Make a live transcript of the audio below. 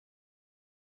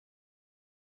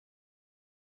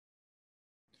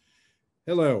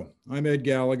Hello, I'm Ed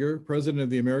Gallagher, President of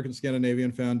the American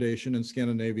Scandinavian Foundation and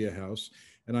Scandinavia House,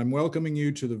 and I'm welcoming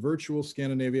you to the virtual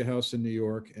Scandinavia House in New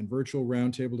York and virtual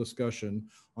roundtable discussion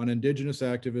on Indigenous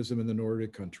activism in the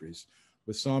Nordic countries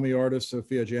with Sámi artist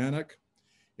Sofia Jannok,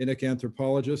 Inuk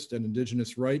anthropologist and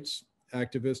Indigenous rights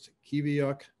activist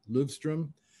Qivioq Løvstrøm,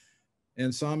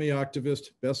 and Sámi activist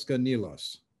Beaska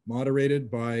Niilas, moderated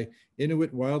by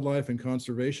Inuit wildlife and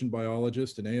conservation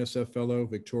biologist and ASF fellow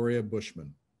Victoria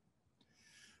Buschman.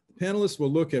 The panelists will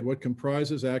look at what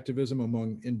comprises activism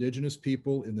among Indigenous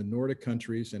people in the Nordic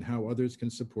countries and how others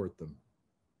can support them.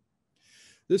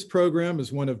 This program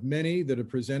is one of many that are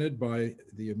presented by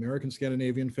the American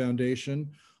Scandinavian Foundation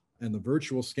and the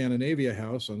virtual Scandinavia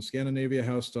House on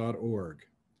scandinaviahouse.org.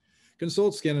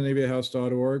 Consult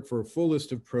scandinaviahouse.org for a full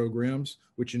list of programs,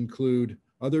 which include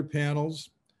other panels,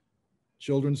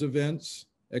 children's events,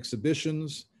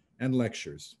 exhibitions, and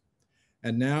lectures.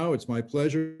 And now it's my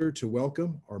pleasure to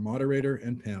welcome our moderator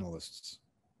and panelists.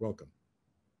 Welcome.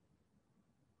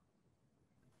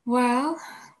 Well,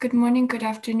 good morning, good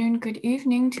afternoon, good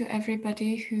evening to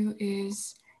everybody who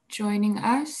is joining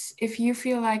us. If you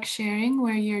feel like sharing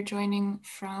where you're joining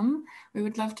from, we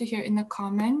would love to hear in the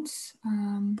comments.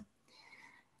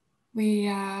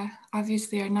 We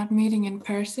obviously are not meeting in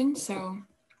person, so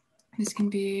this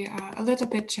can be a little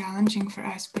bit challenging for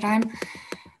us, but I'm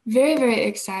very, very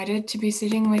excited to be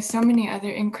sitting with so many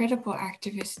other incredible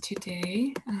activists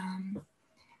today.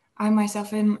 I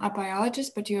myself am a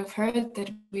biologist, but you have heard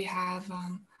that we have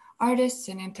artists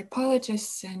and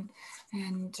anthropologists and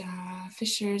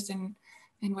fishers and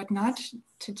whatnot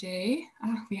today.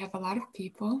 We have a lot of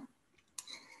people.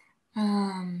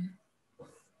 I'm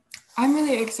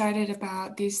really excited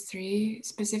about these three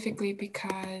specifically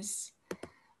because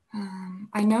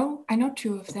I know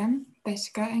two of them,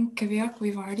 Beaska and Qivioq.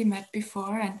 We've already met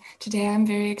before, and today I'm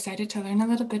very excited to learn a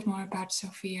little bit more about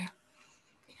Sofia.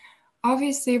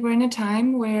 Obviously, we're in a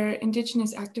time where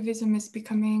Indigenous activism is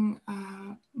becoming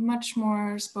a much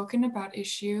more spoken about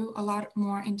issue. A lot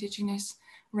more Indigenous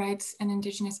rights and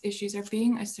Indigenous issues are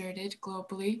being asserted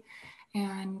globally,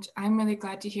 and I'm really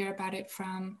glad to hear about it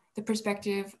from the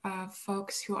perspective of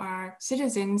folks who are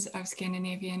citizens of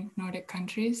Scandinavian Nordic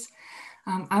countries.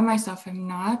 I myself am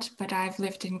not, but I've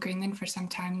lived in Greenland for some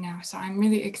time now. So I'm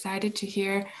really excited to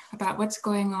hear about what's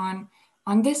going on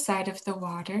this side of the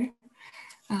water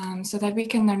so that we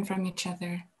can learn from each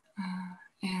other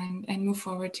and move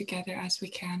forward together as we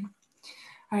can.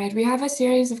 All right, we have a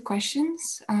series of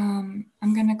questions. I'm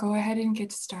gonna go ahead and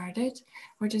get started.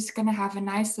 We're just gonna have a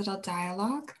nice little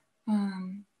dialogue.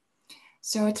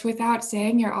 So it's without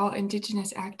saying you're all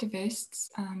Indigenous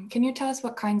activists. Can you tell us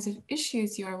what kinds of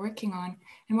issues you are working on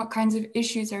and what kinds of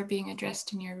issues are being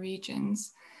addressed in your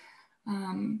regions?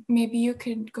 Maybe you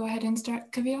could go ahead and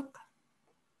start, Qivioq.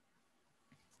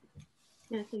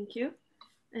 Yeah, thank you.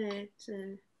 It's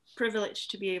a privilege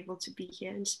to be able to be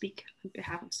here and speak on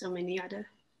behalf of so many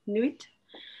other Inuit.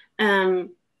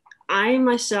 I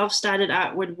myself started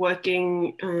out with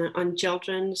working on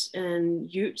children's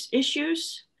and youth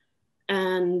issues,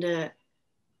 and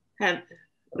have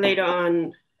later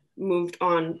on moved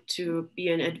on to be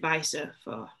an advisor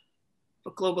for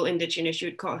Global Indigenous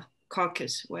Youth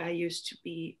Caucus, where I used to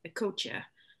be a co-chair.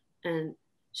 And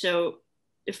so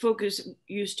the focus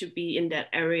used to be in that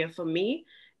area for me.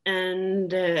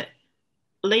 And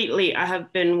lately I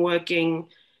have been working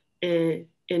in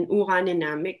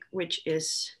Uranimik, which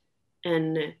is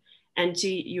an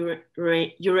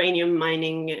anti-uranium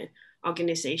mining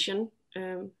organization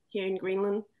here in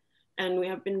Greenland, and we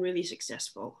have been really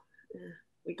successful.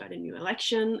 We got a new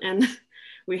election and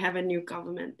we have a new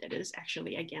government that is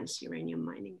actually against uranium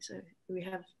mining. So we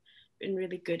have been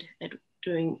really good at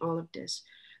doing all of this.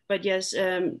 But yes,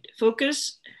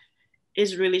 focus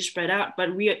is really spread out,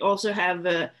 but we also have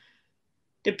the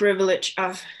privilege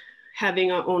of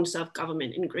having our own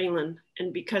self-government in Greenland.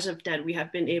 And because of that, we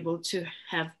have been able to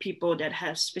have people that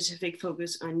have specific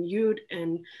focus on youth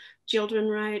and children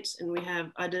rights, and we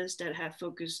have others that have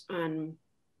focused on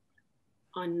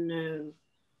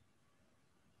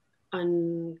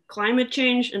climate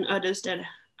change, and others that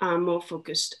are more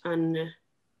focused on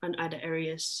other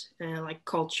areas like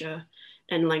culture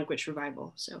and language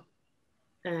revival. So,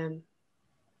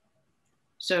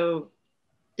 so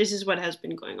this is what has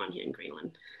been going on here in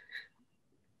Greenland.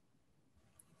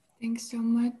 Thanks so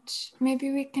much.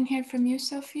 Maybe we can hear from you,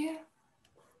 Sofia.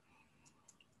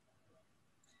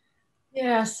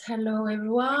 Yes, hello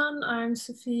everyone. I'm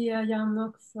Sofia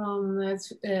Jannok from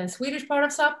the Swedish part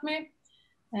of Sápmi,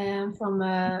 and from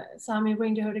a Sámi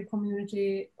reindeer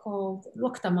community called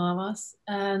Loktamavas.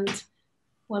 And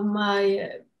well,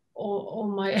 my all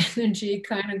my energy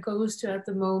kind of goes to at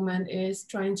the moment is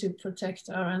trying to protect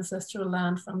our ancestral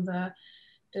land from the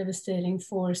devastating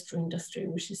forestry industry,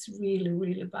 which is really,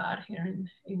 really bad here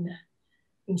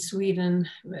in Sweden,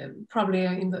 probably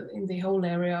in the whole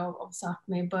area of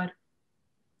Sápmi. But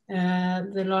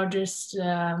the largest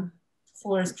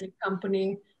forestry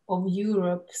company of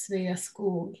Europe,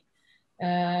 Sveaskog,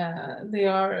 they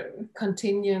are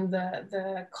continuing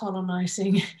the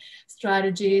colonizing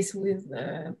strategies with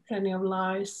plenty of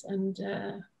lies and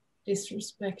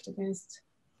disrespect against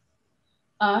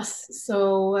us.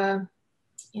 So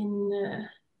in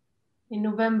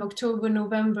October,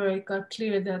 November, it got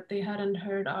clear that they hadn't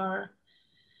heard our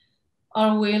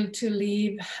will to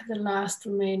leave the last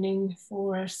remaining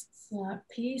forests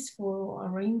peace for our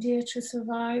reindeer to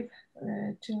survive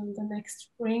till the next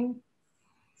spring.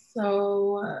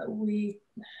 So we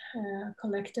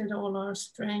collected all our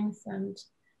strength and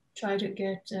tried to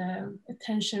get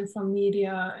attention from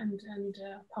media and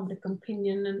public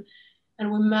opinion,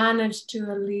 and we managed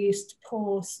to at least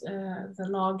pause the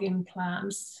logging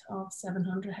plans of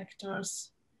 700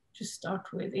 hectares to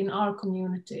start with in our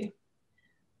community.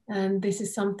 And this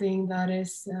is something that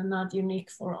is not unique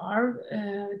for our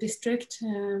district.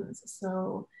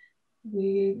 So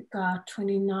we got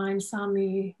 29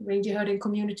 Sámi reindeer herding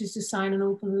communities to sign an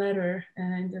open letter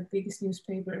in the biggest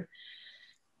newspaper.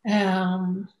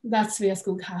 That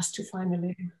Sveaskog has to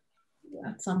finally,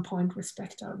 at some point,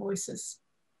 respect our voices.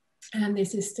 And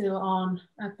this is still on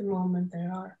at the moment.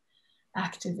 There are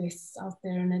activists out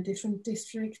there in a different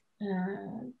district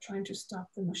trying to stop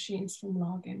the machines from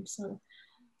logging. So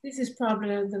this is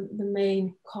probably the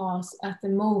main cause at the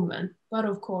moment. But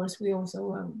of course, we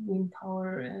also have wind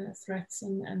power threats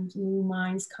and new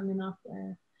mines coming up.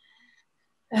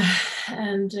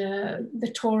 And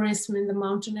the tourism in the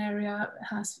mountain area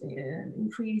has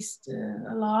increased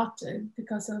a lot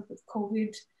because of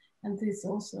COVID. And this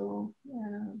also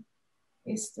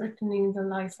is threatening the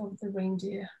life of the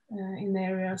reindeer in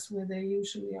areas where they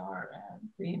usually are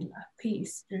being at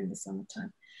peace during the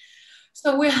summertime.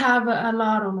 So we have a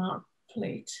lot on our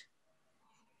plate.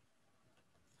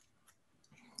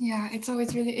 Yeah, it's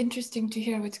always really interesting to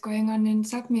hear what's going on in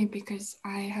Sápmi because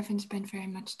I haven't spent very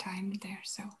much time there.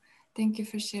 So thank you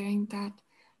for sharing that.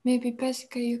 Maybe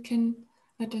Beaska, you can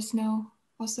let us know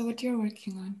also what you're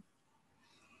working on.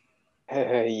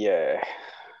 Yeah,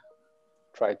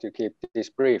 try to keep this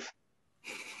brief.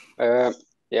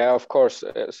 Yeah, of course,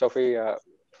 Sofia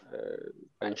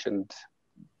mentioned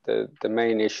the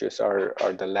main issues are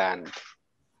the land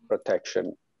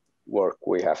protection work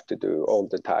we have to do all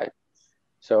the time.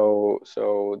 So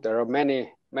there are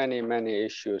many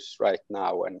issues right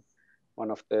now, and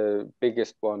one of the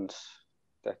biggest ones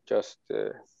that just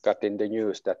got in the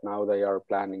news that now they are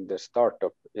planning the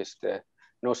startup is the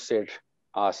Nussir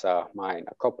Asa mine,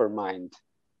 a copper mine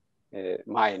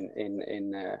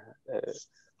in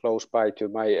close by to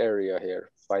my area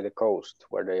here by the coast,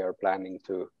 where they are planning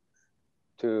to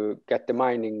get the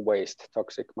mining waste,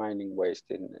 toxic mining waste,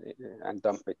 and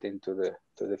dump it into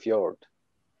the fjord,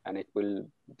 and it will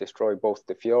destroy both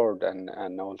the fjord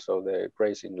and also the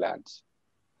grazing lands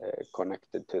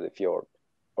connected to the fjord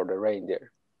for the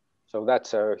reindeer. So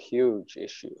that's a huge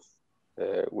issue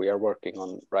we are working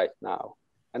on right now.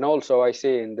 And also I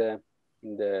see in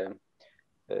the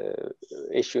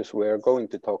issues we are going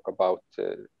to talk about,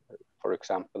 for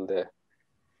example,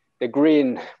 the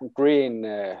green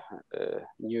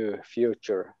new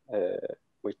future,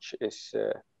 which is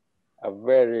a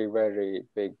very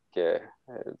big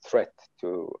threat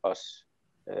to us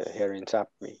here in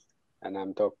Sápmi. And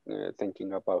I'm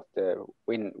thinking about the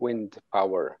wind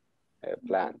power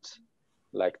plants,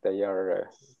 like they are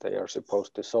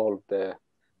supposed to solve the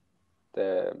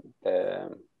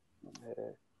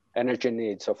energy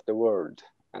needs of the world,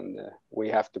 and we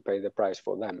have to pay the price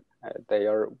for them. They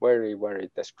are very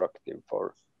destructive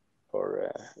for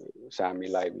Sámi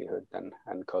livelihood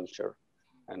and culture,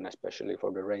 and especially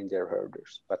for the reindeer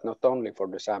herders, but not only for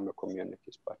the Sámi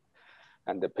communities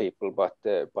and the people,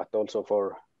 but also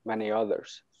for many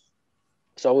others.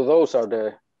 So those are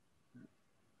the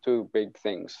two big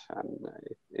things, and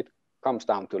it comes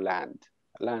down to land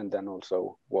and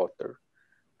also water,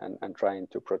 and trying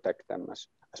to protect them as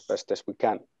best as we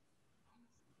can.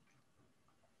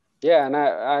 Yeah, and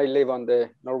I live on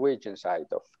the Norwegian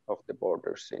side of the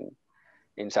borders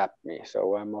in Sápmi,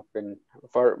 so I'm up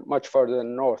much further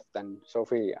north than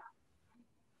Sofia.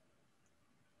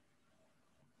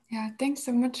 Yeah, thanks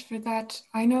so much for that.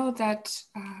 I know that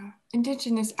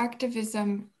Indigenous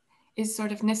activism is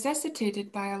sort of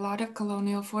necessitated by a lot of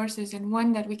colonial forces, and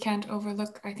one that we can't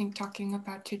overlook, I think, talking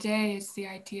about today is the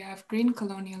idea of green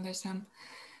colonialism.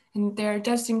 And there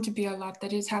does seem to be a lot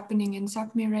that is happening in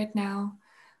Sápmi right now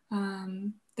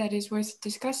that is worth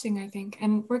discussing, I think.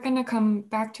 And we're going to come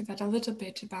back to that a little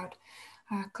bit about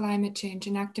climate change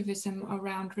and activism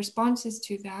around responses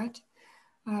to that.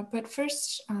 But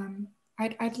first,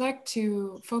 I'd like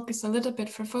to focus a little bit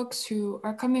for folks who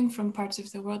are coming from parts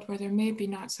of the world where they're maybe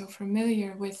not so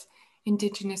familiar with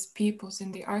Indigenous peoples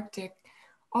in the Arctic.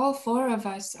 All four of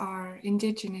us are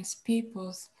Indigenous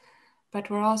peoples, but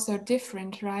we're also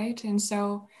different, right? And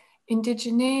so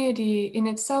indigeneity in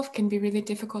itself can be really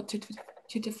difficult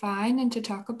to define and to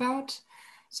talk about.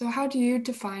 So how do you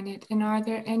define it? And are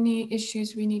there any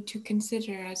issues we need to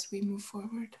consider as we move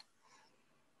forward?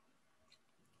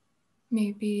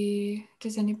 Maybe,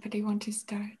 does anybody want to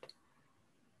start?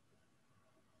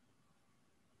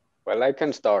 Well, I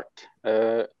can start.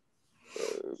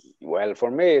 Well,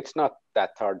 for me, it's not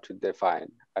that hard to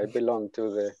define. I belong to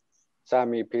the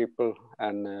Sámi people,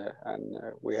 and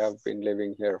we have been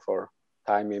living here for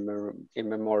time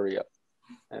immemorial,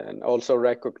 and also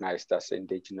recognized as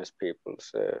Indigenous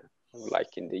peoples,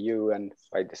 like in the UN,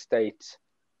 by the states,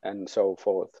 and so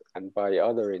forth, and by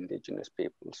other Indigenous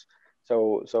peoples.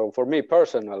 So for me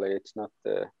personally, it's not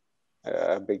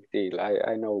a big deal.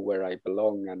 I know where I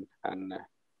belong and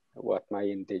what my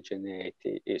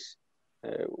indigeneity is.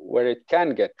 Where it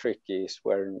can get tricky is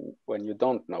when you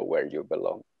don't know where you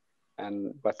belong.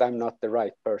 But I'm not the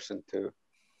right person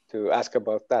to ask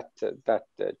about that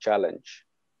challenge.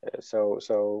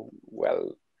 So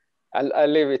well, I'll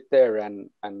leave it there and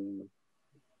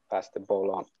pass the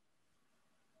ball on.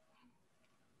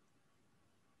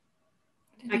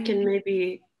 I can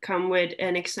maybe come with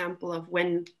an example of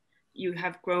when you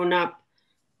have grown up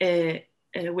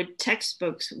with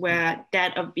textbooks where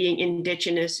that of being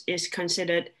Indigenous is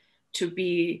considered to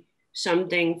be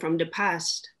something from the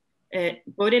past.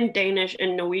 Both in Danish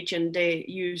and Norwegian, they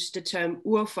use the term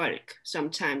urfolk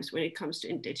sometimes when it comes to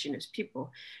Indigenous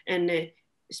people. And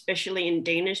especially in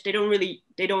Danish, they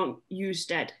don't use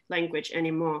that language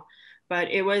anymore. But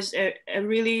it was a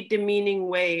really demeaning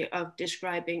way of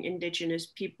describing Indigenous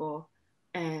people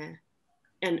and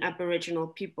Aboriginal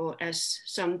people as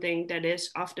something that is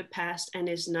of the past and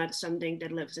is not something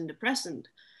that lives in the present.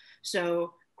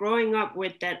 So growing up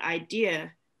with that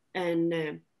idea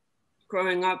and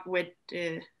growing up with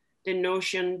the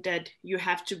notion that you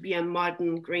have to be a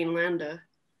modern Greenlander,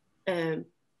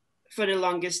 for the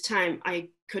longest time, I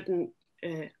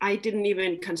didn't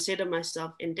even consider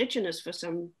myself Indigenous for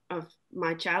some of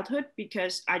my childhood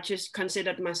because I just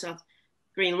considered myself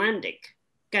Greenlandic,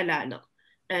 Galaler.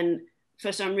 And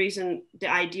for some reason, the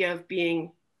idea of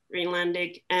being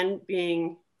Greenlandic and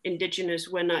being Indigenous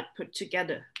were not put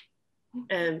together.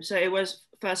 So it was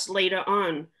first later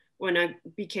on when I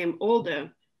became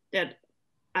older that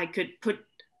I could put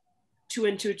two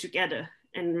and two together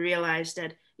and realize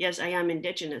that, yes, I am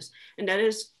Indigenous. And that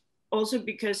is also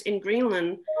because in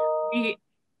Greenland, we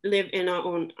live in our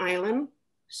own island.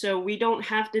 So we don't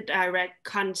have the direct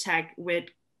contact with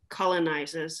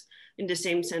colonizers in the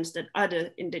same sense that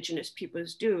other Indigenous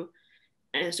peoples do.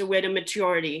 So we're the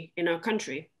majority in our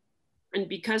country. And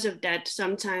because of that,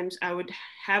 sometimes I would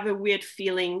have a weird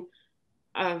feeling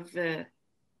of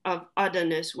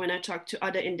otherness when I talk to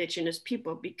other Indigenous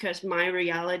people, because my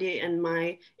reality and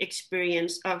my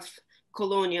experience of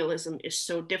colonialism is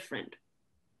so different.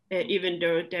 Even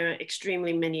though there are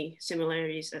extremely many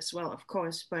similarities as well, of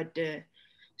course. But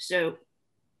so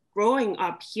growing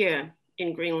up here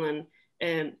in Greenland,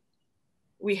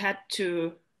 we have,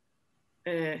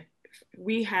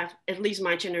 at least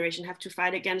my generation, have to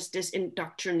fight against this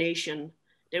indoctrination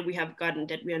that we have gotten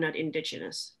that we are not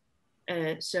Indigenous.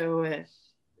 So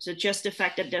just the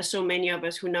fact that there's so many of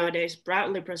us who nowadays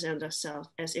proudly present ourselves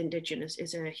as Indigenous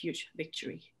is a huge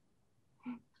victory.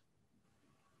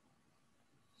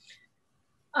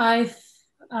 I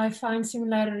find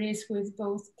similarities with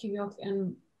both Qivioq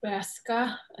and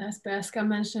Beaska. As Beaska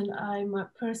mentioned, I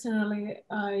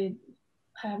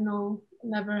have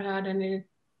never had any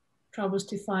troubles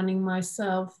defining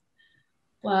myself,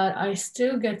 but I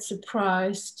still get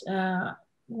surprised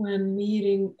when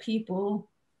meeting people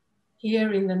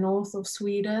here in the north of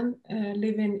Sweden,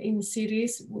 living in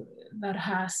cities that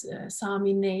has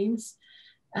Sámi names,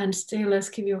 and still, as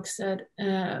Qivioq said,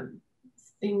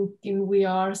 thinking we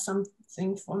are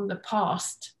something from the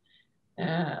past.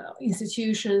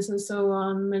 Institutions and so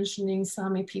on mentioning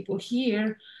Sámi people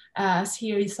here as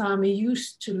here Sámi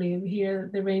used to live, here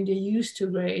the reindeer used to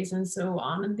graze and so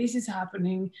on. And this is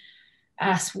happening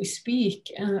as we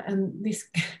speak. And this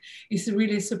is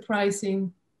really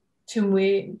surprising to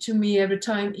me every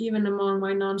time, even among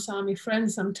my non-Sámi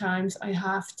friends. Sometimes I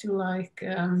have to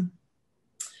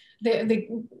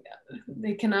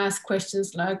they can ask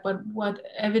questions like, but what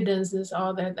evidences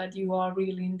are there that you are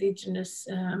really indigenous,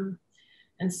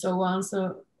 and so on.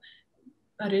 So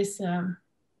that is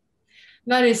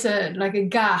like a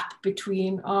gap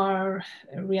between our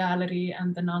reality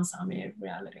and the non-Sámi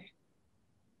reality.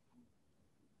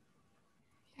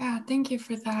 Yeah, thank you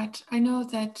for that. I know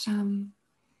that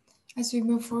as we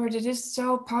move forward, it is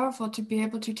so powerful to be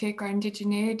able to take our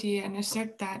indigeneity and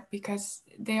assert that, because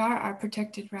they are our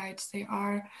protected rights. They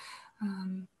are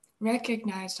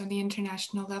recognized on the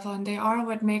international level, and they are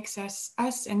what makes us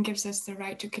and gives us the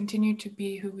right to continue to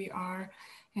be who we are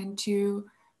and to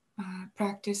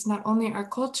practice not only our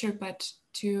culture, but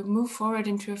to move forward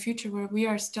into a future where we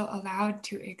are still allowed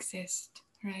to exist,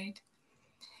 right?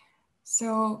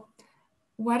 So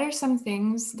what are some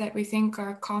things that we think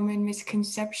are common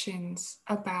misconceptions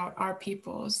about our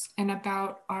peoples and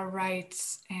about our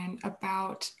rights and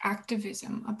about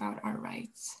activism about our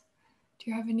rights? Do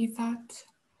you have any thoughts?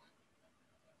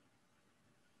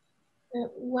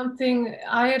 One thing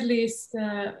I at least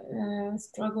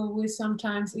struggle with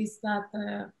sometimes is that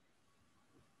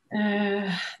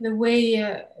the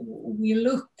way we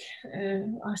look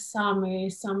are Sámi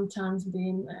is sometimes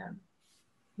being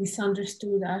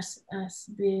misunderstood as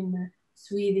being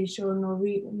Swedish or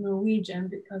Norwegian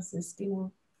because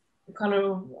the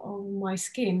color of my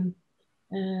skin.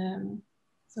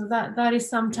 So that is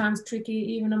sometimes tricky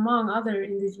even among other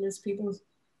indigenous peoples.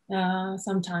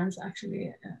 Sometimes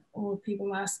actually, or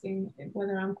people asking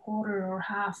whether I'm quarter or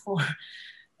half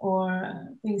or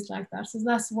things like that. So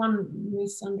that's one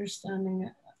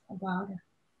misunderstanding about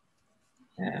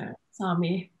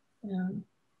Sámi.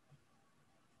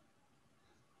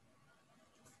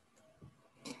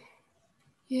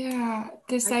 Yeah,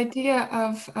 this idea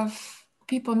of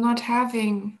people not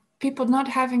having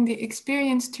the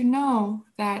experience to know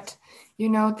that,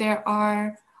 there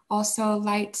are also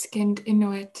light-skinned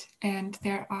Inuit, and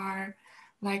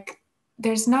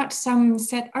there's not some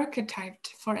set archetype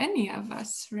for any of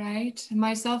us, right?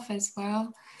 Myself as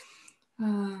well.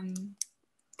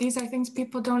 These are things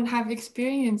people don't have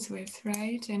experience with,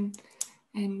 right?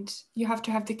 And you have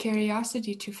to have the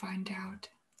curiosity to find out.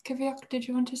 Qivioq, did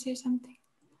you want to say something?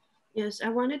 Yes, I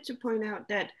wanted to point out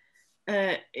that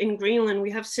in Greenland,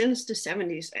 we have since the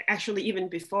 70s, actually even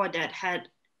before that, had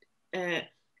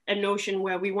a notion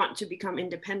where we want to become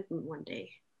independent one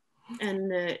day.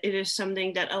 And it is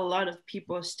something that a lot of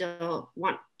people still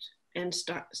want and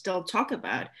still talk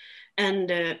about. And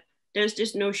there's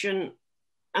this notion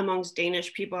amongst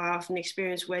Danish people I often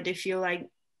experience where they feel like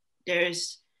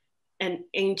there's an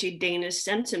anti-Danish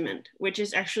sentiment, which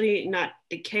is actually not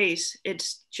the case.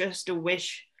 It's just a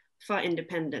wish for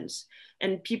independence.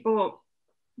 And people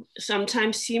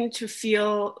sometimes seem to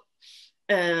feel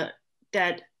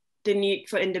that the need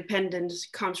for independence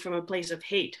comes from a place of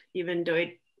hate, even though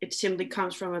it simply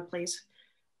comes from a place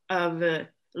of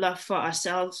love for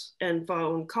ourselves and for our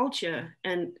own culture,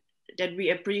 and that we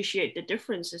appreciate the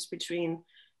differences between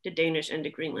the Danish and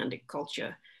the Greenlandic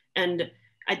culture. And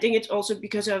I think it's also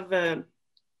because of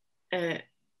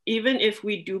even if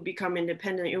we do become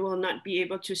independent, it will not be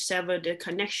able to sever the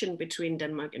connection between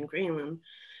Denmark and Greenland,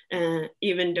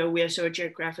 even though we are so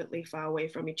geographically far away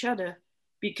from each other,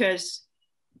 because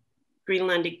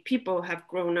Greenlandic people have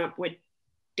grown up with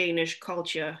Danish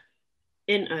culture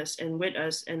in us and with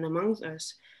us and amongst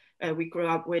us. We grew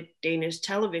up with Danish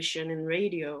television and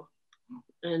radio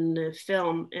and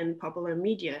film and popular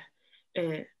media.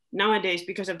 Nowadays,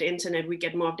 because of the internet, we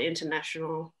get more of the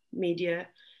international media,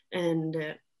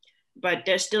 and but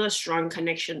there's still a strong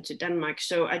connection to Denmark.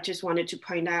 So I just wanted to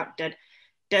point out that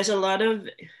there's a lot of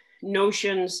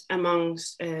notions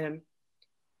amongst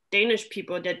Danish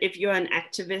people that if you're an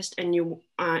activist and you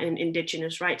are an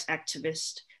indigenous rights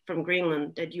activist from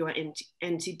Greenland, that you are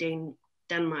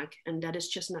anti-Denmark, and that is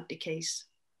just not the case.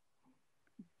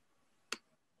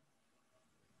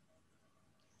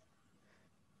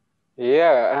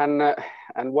 Yeah,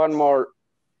 and one more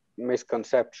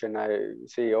misconception I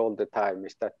see all the time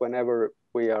is that whenever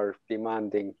we are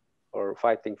demanding or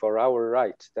fighting for our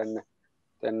rights, then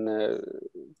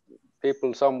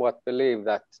people somewhat believe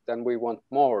that then we want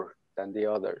more than the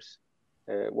others,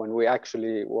 when we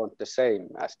actually want the same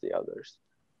as the others,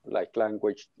 like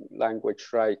language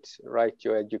rights, right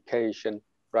to education,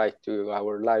 right to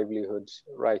our livelihoods,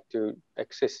 right to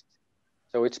exist.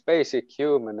 So it's basic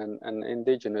human and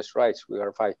indigenous rights we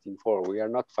are fighting for. We are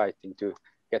not fighting to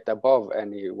get above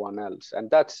anyone else. And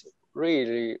that's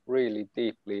really, really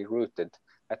deeply rooted,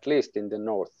 at least in the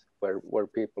north, where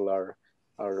people are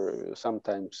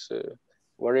sometimes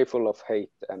very full of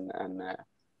hate and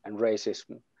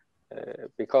racism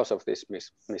because of this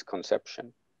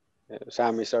misconception.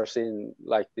 Samis are seen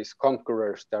like these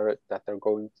conquerors that are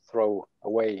going to throw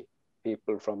away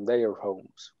people from their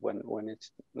homes when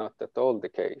it's not at all the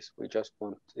case. We just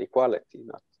want equality,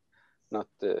 not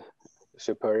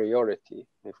superiority,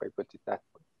 if I put it that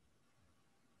way.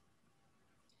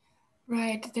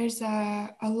 Right, there's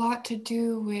a lot to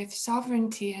do with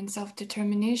sovereignty and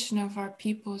self-determination of our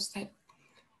peoples that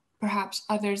perhaps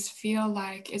others feel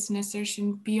like is an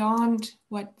assertion beyond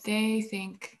what they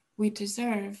think we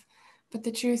deserve. But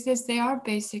the truth is they are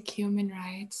basic human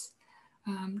rights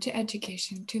to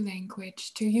education, to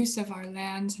language, to use of our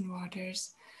lands and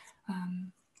waters.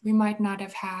 We might not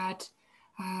have had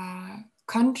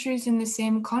countries in the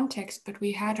same context, but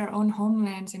we had our own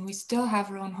homelands, and we still have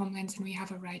our own homelands, and we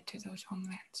have a right to those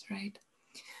homelands, right?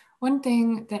 One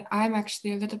thing that I'm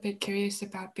actually a little bit curious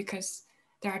about, because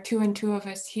there are 2 and 2 of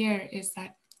us here, is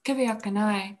that Qivioq and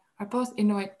I are both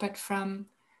Inuit, but from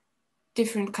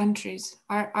different countries.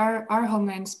 Our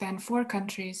homelands span 4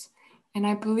 countries, and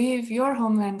I believe your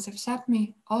homelands of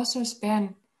Sápmi also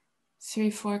span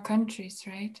 3-4 countries,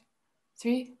 right?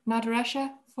 3, not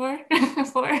Russia, 4,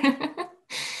 4.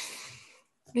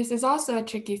 This is also a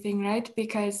tricky thing, right?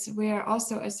 Because we are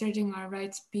also asserting our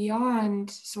rights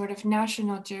beyond sort of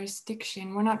national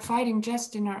jurisdiction. We're not fighting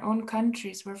just in our own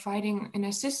countries, we're fighting in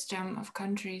a system of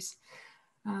countries.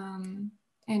 And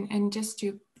just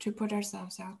to put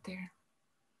ourselves out there.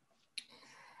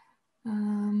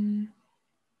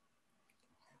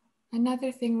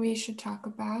 Another thing we should talk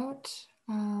about,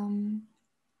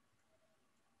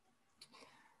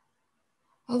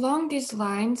 along these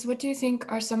lines, what do you think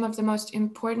are some of the most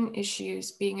important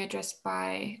issues being addressed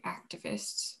by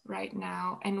activists right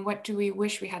now? And what do we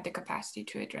wish we had the capacity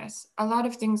to address? A lot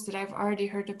of things that I've already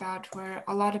heard about were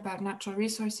a lot about natural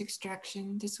resource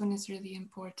extraction. This one is really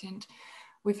important.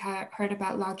 We've heard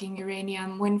about logging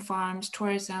uranium, wind farms,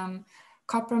 tourism,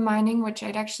 copper mining, which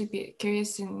I'd actually be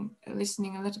curious in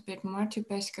listening a little bit more to,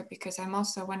 Beaska, because I'm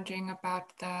also wondering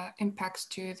about the impacts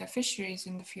to the fisheries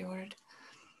in the fjord.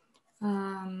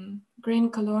 Grain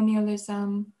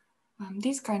colonialism,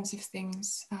 these kinds of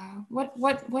things.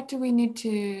 What do we need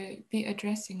to be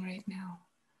addressing right now?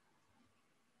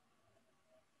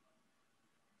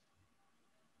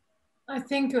 I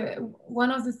think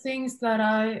one of the things that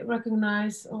I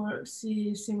recognize or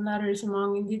see similarities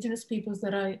among Indigenous peoples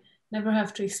that I never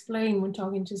have to explain when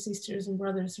talking to sisters and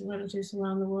brothers and relatives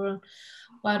around the world,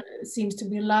 but seems to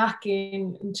be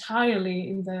lacking entirely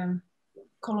in the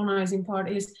colonizing part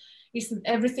is that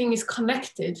everything is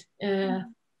connected. The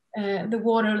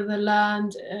water, the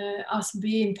land, us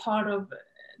being part of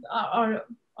our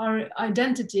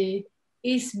identity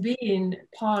is being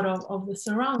part of the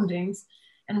surroundings.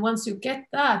 And once you get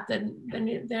that, then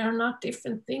they are not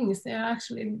different things. They are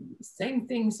actually the same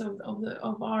things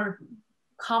of our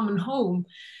common home.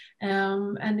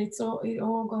 And it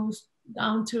all goes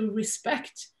down to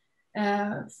respect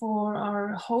for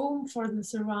our home, for the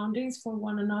surroundings, for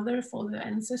one another, for the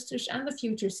ancestors and the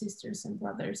future sisters and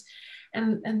brothers.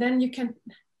 And then you can,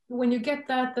 when you get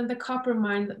that, then the copper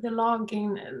mine, the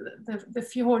logging, the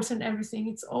fjords and everything,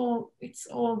 it's all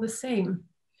the same.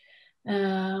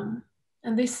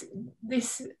 And this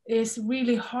is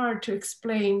really hard to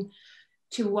explain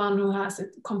to one who has a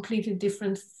completely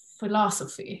different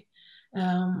philosophy.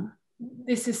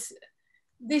 This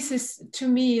is to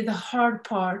me the hard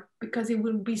part, because it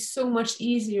would be so much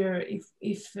easier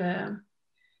if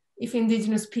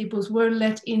Indigenous peoples were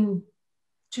let in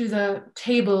to the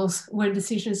tables where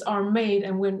decisions are made,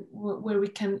 and where we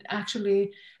can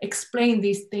actually explain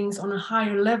these things on a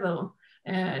higher level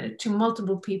to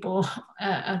multiple people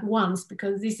at once,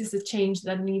 because this is a change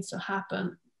that needs to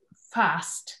happen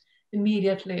fast,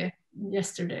 immediately,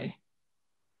 yesterday.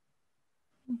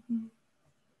 Mm-hmm.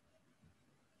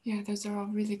 Yeah, those are all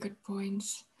really good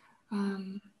points.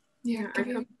 Yeah, I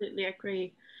completely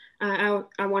agree. I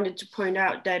wanted to point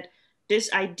out that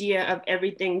this idea of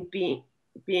everything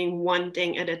being one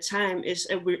thing at a time is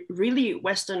a really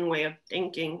Western way of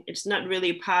thinking. It's not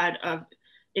really part of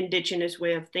Indigenous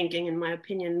way of thinking, in my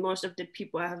opinion. Most of the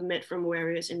people I have met from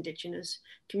various Indigenous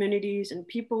communities and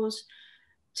peoples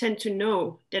tend to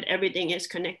know that everything is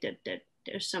connected, that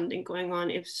there's something going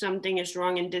on. If something is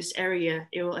wrong in this area,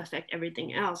 it will affect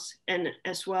everything else. And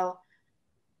as well,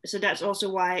 so that's also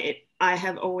why I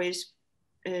have always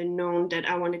known that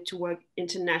I wanted to work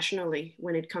internationally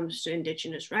when it comes to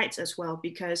Indigenous rights as well,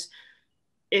 because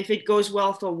if it goes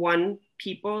well for one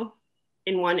people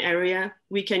in one area,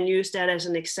 we can use that as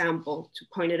an example to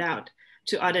point it out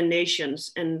to other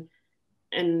nations and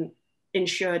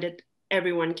ensure that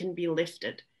everyone can be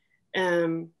lifted.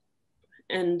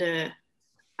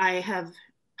 I have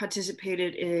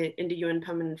participated in the UN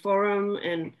Permanent Forum,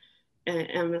 and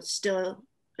am still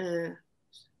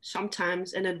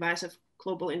sometimes an advisor of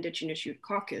Global Indigenous Youth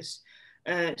Caucus.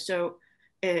 So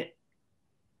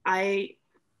I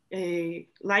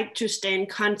like to stay in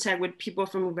contact with people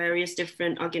from various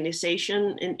different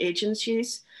organizations and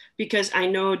agencies, because I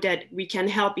know that we can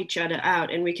help each other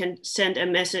out and we can send a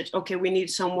message, okay, we need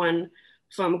someone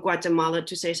from Guatemala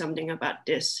to say something about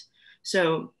this.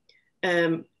 So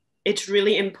it's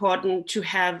really important to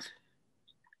have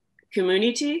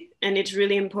community, and it's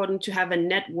really important to have a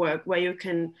network where you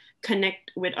can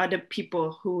connect with other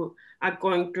people who are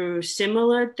going through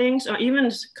similar things or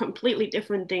even completely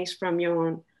different things from your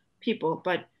own people.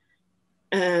 But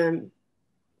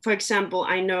for example,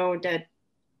 I know that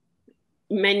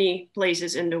many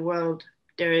places in the world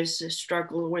there is a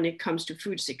struggle when it comes to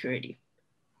food security,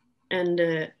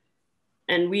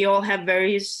 and we all have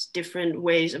various different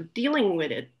ways of dealing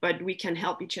with it, but we can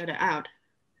help each other out.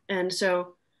 And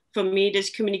so for me, this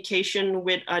communication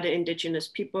with other Indigenous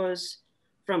peoples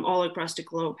from all across the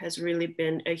globe has really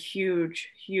been a huge,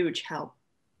 huge help.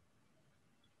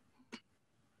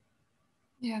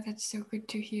 Yeah, that's so good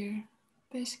to hear.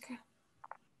 Beaska.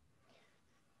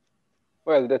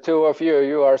 Well, the two of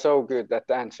you are so good at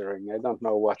answering. I don't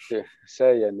know what to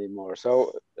say anymore.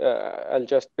 So I'll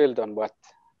just build on what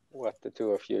the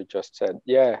two of you just said.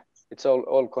 Yeah, it's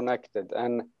all connected.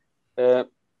 And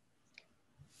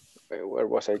where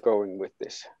was I going with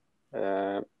this?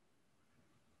 Yeah,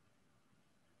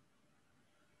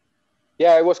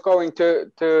 I was going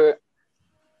to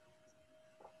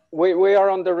we are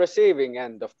on the receiving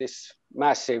end of this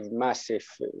massive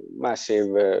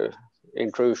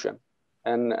intrusion,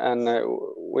 and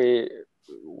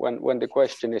when the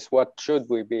question is what should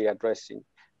we be addressing,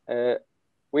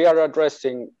 we are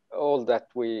addressing all that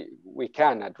we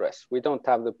can address. We don't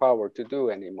have the power to do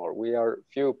anymore. We are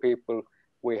few people.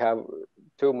 We have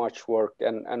too much work,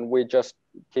 and we just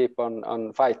keep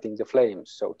on fighting the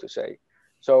flames, so to say.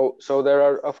 So there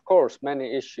are, of course,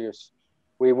 many issues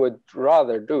we would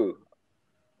rather do,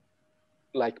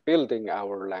 like building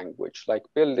our language, like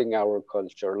building our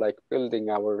culture, like building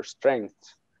our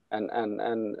strength and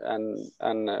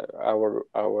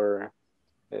our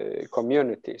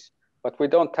communities. But we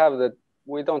don't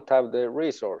have the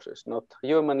resources, not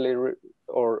humanly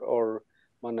or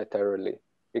monetarily,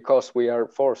 because we are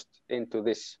forced into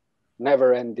this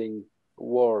never-ending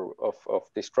war of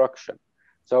destruction.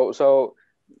 So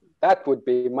that would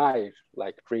be my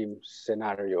dream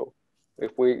scenario.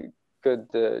 If we could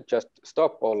just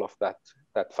stop all of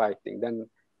that fighting, then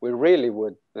we really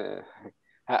would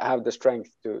have the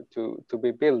strength to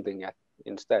be building it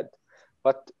instead.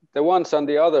 But the ones on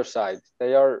the other side,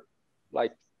 they are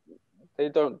they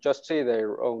don't just see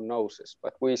their own noses,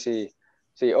 but we see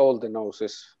all the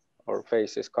noses or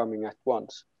faces coming at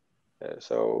once.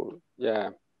 So yeah,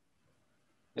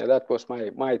 that was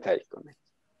my take on it.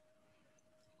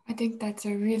 I think that's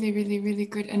a really, really, really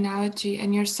good analogy.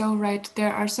 And you're so right.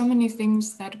 There are so many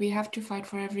things that we have to fight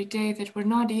for every day that we're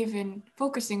not even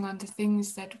focusing on the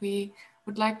things that we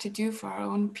would like to do for our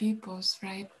own peoples,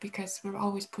 right? Because we're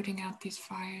always putting out these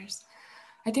fires.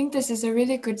 I think this is a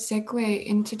really good segue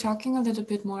into talking a little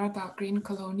bit more about green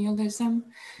colonialism,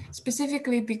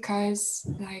 specifically because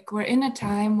we're in a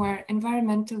time where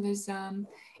environmentalism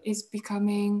is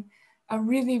becoming a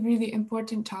really, really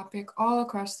important topic all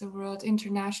across the world,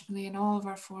 internationally, in all of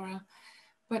our fora.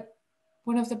 But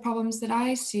one of the problems that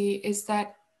I see is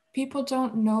that people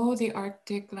don't know the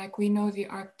Arctic like we know the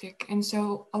Arctic. And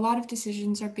so a lot of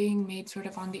decisions are being made sort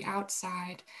of on the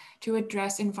outside to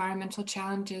address environmental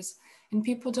challenges. And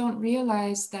people don't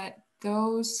realize that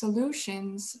those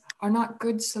solutions are not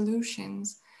good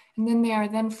solutions. And then they are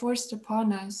then forced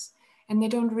upon us, and they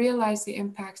don't realize the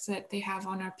impacts that they have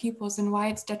on our peoples and why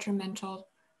it's detrimental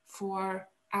for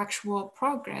actual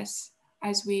progress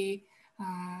as we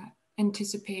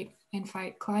anticipate and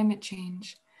fight climate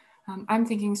change. I'm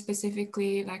thinking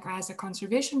specifically, as a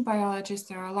conservation biologist,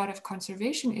 there are a lot of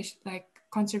conservation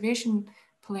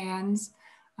plans,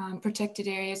 protected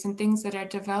areas and things that are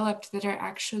developed that are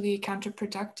actually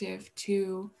counterproductive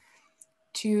to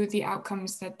the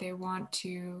outcomes that they want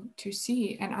to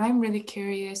see. And I'm really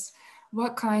curious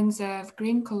what kinds of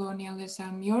green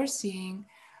colonialism you're seeing,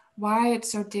 why it's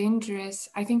so dangerous.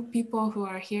 I think people who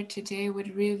are here today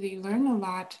would really learn a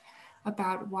lot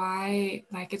about why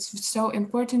it's so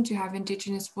important to have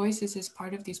Indigenous voices as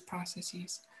part of these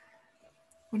processes.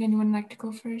 Would anyone like to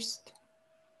go first?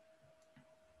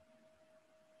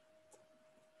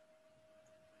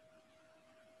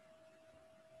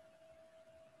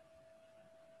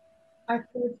 I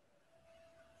could,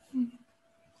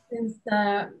 since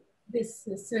this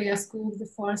Sveaskog, the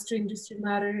forestry industry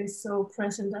matter is so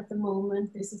present at the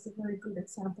moment. This is a very good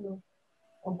example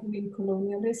of green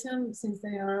colonialism, since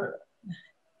they are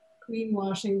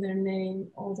greenwashing their name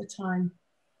all the time.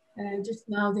 Just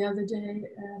now, the other day,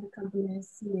 the company's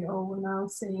CEO were now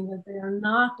saying that they are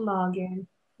not logging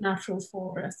natural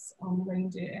forests on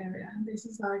reindeer area. And this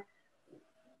is like,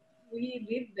 we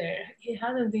live there. He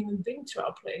hadn't even been to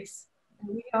our place, and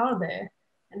we are there.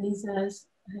 And he says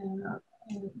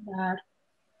that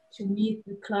to meet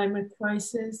the climate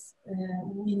crisis,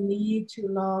 we need to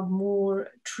log more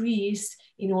trees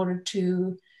in order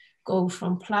to go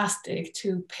from plastic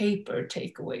to paper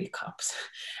takeaway cups.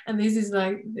 And this is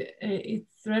like, it's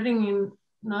threatening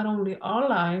not only our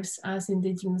lives as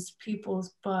Indigenous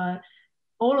peoples, but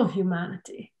all of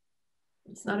humanity.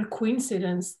 It's not a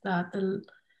coincidence that the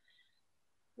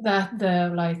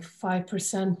like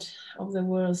 5% of the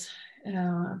world's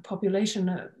population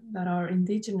that are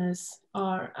indigenous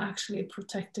are actually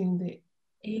protecting the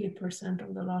 80%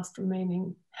 of the last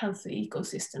remaining healthy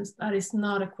ecosystems. That is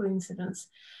not a coincidence.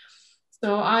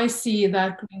 So I see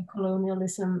that green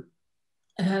colonialism,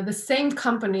 the same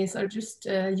companies are just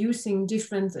using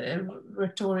different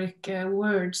rhetoric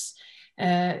words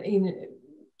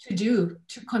to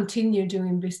continue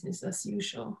doing business as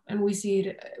usual. And we see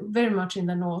it very much in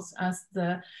the north, as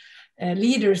the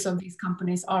leaders of these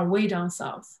companies are way down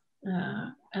south,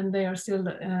 and they are still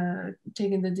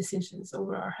taking the decisions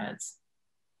over our heads.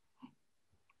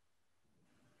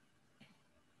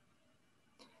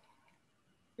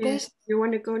 Yes, you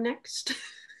want to go next?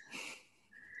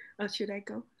 Or should I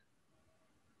go?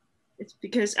 It's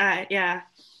because I've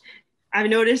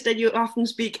noticed that you often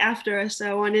speak after us, so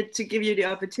I wanted to give you the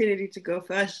opportunity to go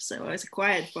first, so I was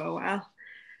quiet for a while.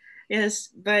 Yes,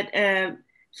 but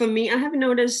for me, I have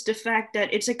noticed the fact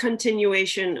that it's a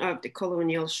continuation of the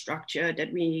colonial structure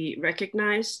that we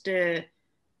recognize, the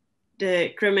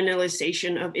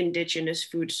criminalization of indigenous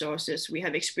food sources. We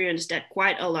have experienced that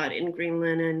quite a lot in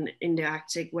Greenland and in the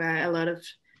Arctic, where a lot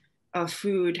of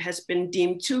food has been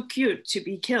deemed too cute to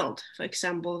be killed, for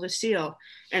example, the seal.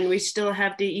 And we still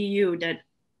have the EU that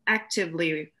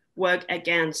actively work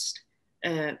against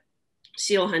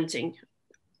seal hunting.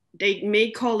 They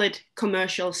may call it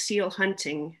commercial seal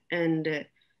hunting, and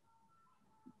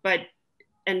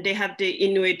they have the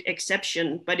Inuit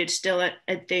exception, but it's still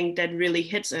a thing that really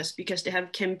hits us because they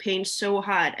have campaigned so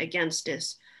hard against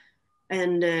this.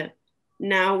 And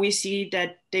now we see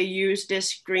that they use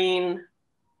this green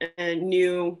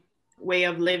new way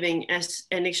of living as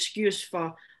an excuse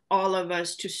for all of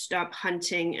us to stop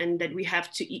hunting, and that we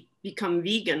have to become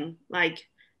vegan like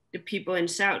the people in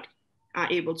South are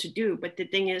able to do. But the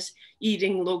thing is,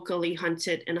 eating locally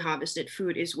hunted and harvested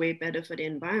food is way better for the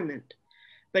environment.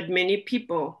 But many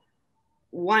people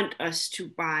want us to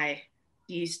buy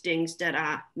these things that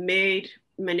are made,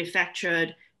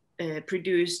 manufactured,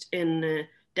 produced in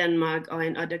Denmark or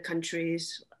in other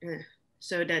countries,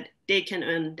 so that they can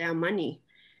earn their money.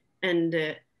 And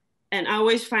I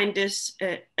always find this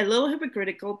a little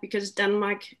hypocritical, because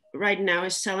Denmark right now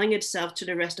is selling itself to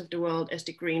the rest of the world as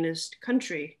the greenest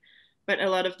country. But a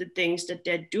lot of the things that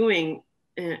they're doing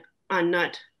are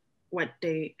not what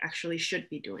they actually should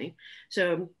be doing.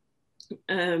 So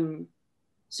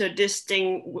this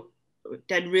thing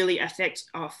that really affects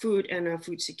our food and our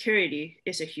food security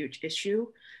is a huge issue.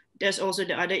 There's also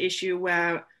the other issue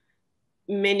where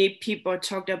many people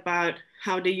talked about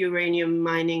how the uranium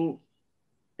mining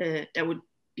that would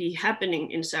be happening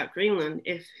in South Greenland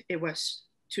if it was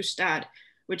to start,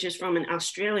 which is from an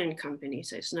Australian company.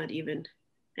 So it's not even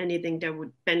anything that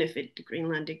would benefit the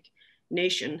Greenlandic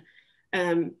nation,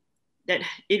 that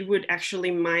it would actually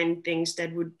mine things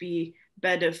that would be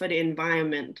better for the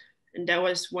environment. And that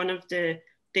was one of the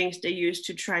things they used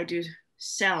to try to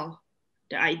sell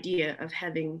the idea of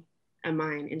having a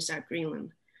mine in South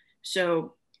Greenland.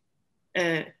 So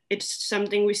it's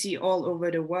something we see all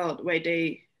over the world, where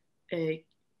they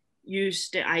use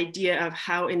the idea of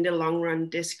how in the long run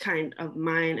this kind of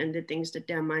mine and the things that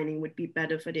they're mining would be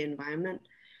better for the environment.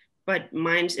 But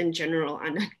mines in general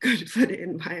are not good for the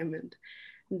environment.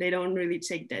 They don't really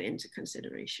take that into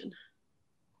consideration.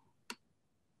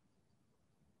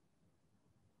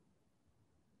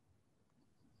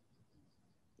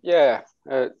 Yeah,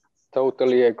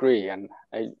 totally agree. And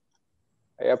I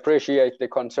appreciate the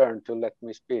concern to let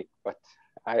me speak, but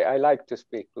I like to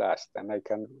speak last, and I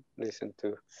can listen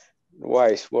to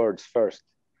wise words first.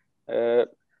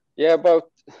 About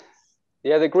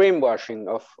the greenwashing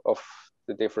of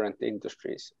the different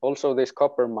industries. Also, this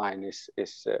copper mine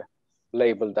is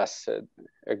labeled as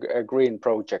a green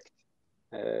project.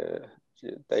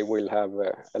 They will have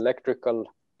electrical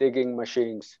digging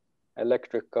machines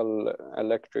electrical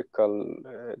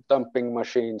dumping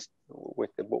machines with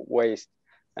the waste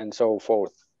and so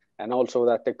forth. And also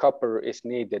that the copper is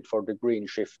needed for the green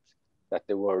shift that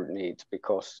the world needs,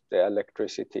 because the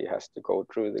electricity has to go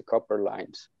through the copper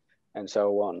lines and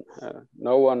so on.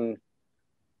 No one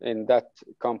in that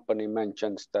company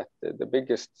mentions that the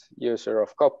biggest user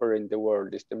of copper in the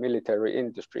world is the military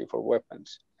industry for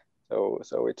weapons.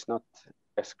 So it's not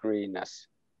as green as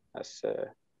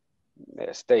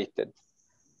stated.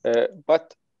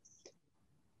 But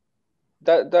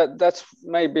that's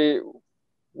maybe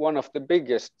one of the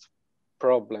biggest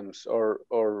problems, or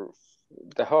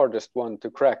the hardest one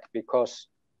to crack, because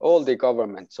all the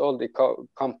governments, all the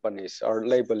companies are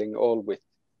labeling all with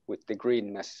the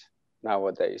greenness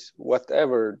nowadays,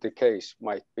 whatever the case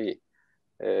might be.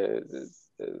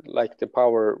 Like the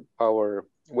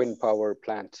wind power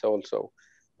plants also.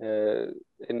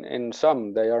 In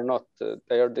some, they are not.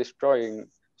 They are destroying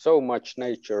so much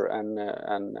nature,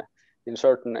 and in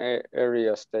certain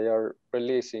areas they are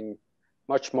releasing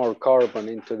much more carbon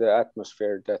into the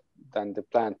atmosphere than the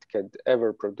plant could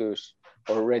ever produce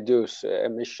or reduce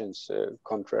emissions,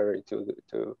 contrary to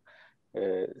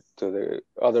the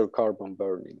other carbon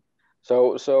burning.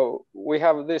 So we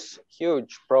have this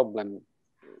huge problem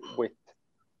with,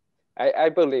 I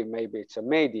believe maybe it's a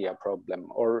media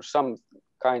problem or some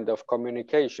kind of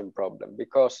communication problem,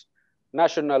 because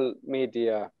national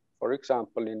media, for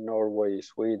example, in Norway,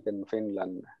 Sweden,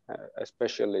 Finland,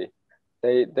 especially,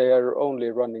 they are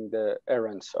only running the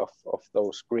errands of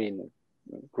those green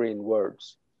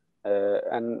words.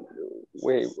 And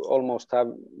we almost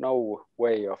have no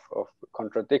way of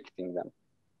contradicting them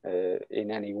in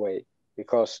any way,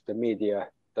 because the media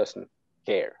doesn't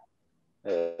care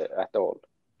at all.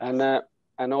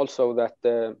 And also that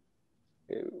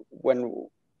when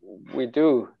we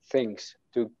do things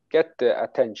to get the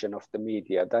attention of the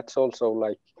media, that's also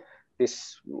like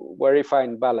this very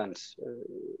fine balance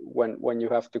when you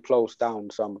have to close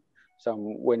down some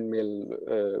windmill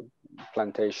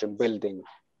plantation building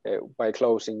by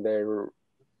closing their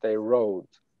road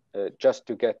just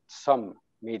to get some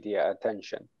media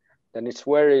attention, then it's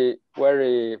very,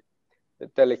 very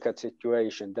delicate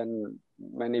situation. Then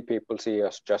many people see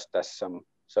us just as some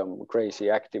crazy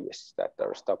activists that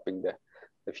are stopping the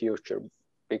future,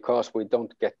 because we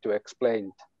don't get to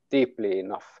explain deeply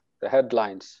enough. The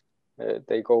headlines,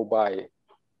 they go by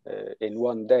in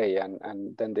one day,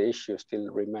 and then the issue still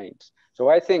remains. So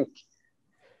I think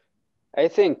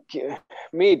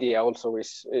media also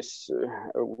is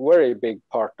a very big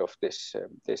part of this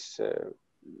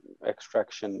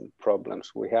extraction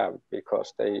problems we have,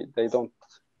 because they don't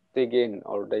dig in,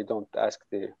 or they don't ask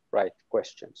the right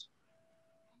questions.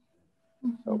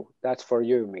 Mm-hmm. So that's for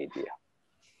you, media.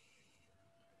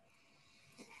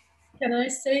 Can I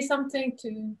say something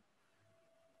to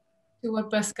what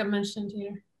Beaska mentioned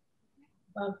here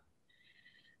about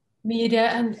media?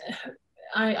 And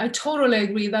I totally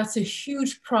agree. That's a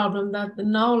huge problem, that the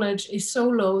knowledge is so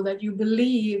low that you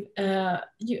believe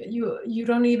you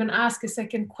don't even ask a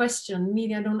second question.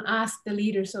 Media don't ask the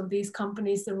leaders of these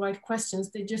companies the right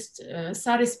questions. They just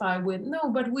satisfy with,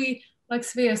 no, but we, like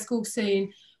Sveaskog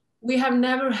saying, we have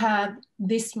never had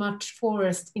this much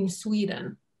forest in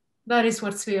Sweden. That is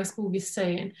what Sveaskog is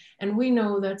saying. And we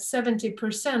know that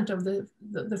 70% of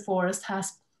the forest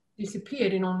has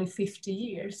disappeared in only 50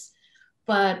 years.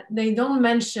 But they don't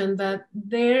mention that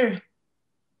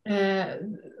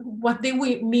what they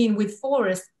mean with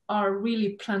forest are really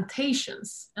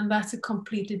plantations, and that's a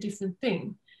completely different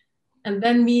thing. And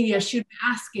then media should be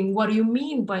asking, what do you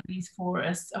mean by these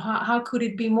forests? How could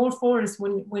it be more forest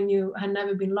when you had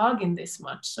never been logging this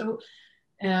much? So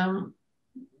I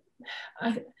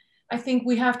think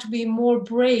we have to be more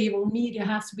brave, or media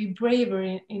has to be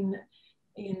braver in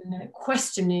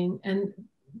questioning, and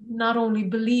not only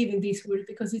believe in these words,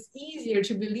 because it's easier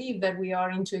to believe that we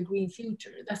are into a green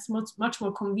future. That's much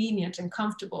more convenient and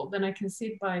comfortable than I can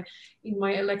sit in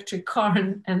my electric car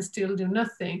and still do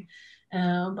nothing.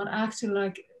 But actually,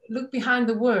 like, look behind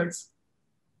the words.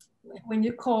 When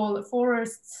you call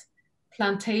forests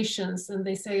plantations, and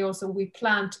they say also we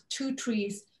plant 2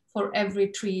 trees for every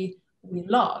tree we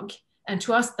log. And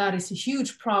to us, that is a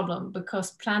huge problem,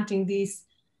 because planting these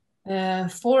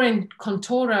foreign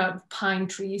contora pine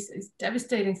trees is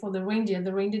devastating for the reindeer.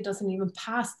 The reindeer doesn't even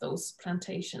pass those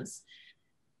plantations.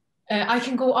 I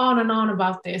can go on and on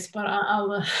about this, but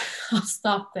I'll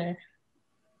stop there.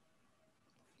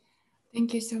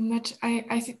 Thank you so much.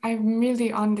 I'm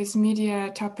really on this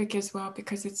media topic as well,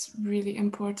 because it's really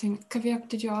important. Qivioq,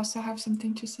 did you also have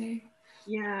something to say?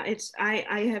 Yeah,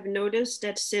 I have noticed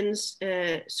that since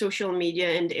social media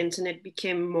and the internet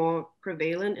became more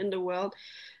prevalent in the world,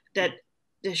 that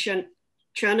the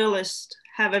journalists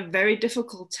have a very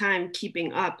difficult time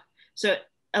keeping up. So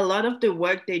a lot of the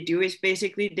work they do is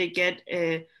basically they get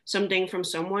something from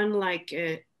someone like,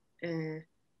 and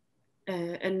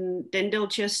then they'll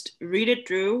just read it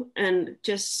through and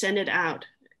just send it out.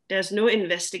 There's no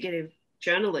investigative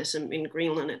journalism in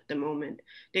Greenland at the moment.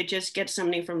 They just get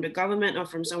something from the government or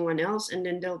from someone else, and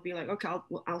then they'll be like, okay,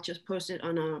 I'll just post it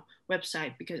on a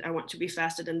website because I want to be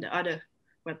faster than the other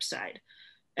website.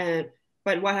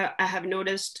 But what I have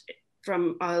noticed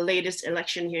from our latest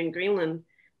election here in Greenland,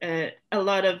 a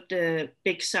lot of the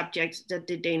big subjects that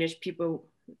the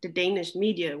Danish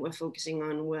media were focusing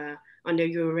on were on the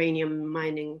uranium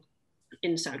mining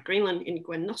in South Greenland, in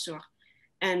Qivioq.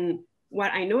 And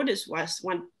what I noticed was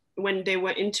when they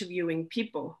were interviewing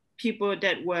people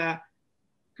that were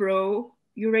pro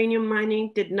uranium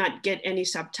mining did not get any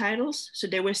subtitles. So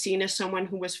they were seen as someone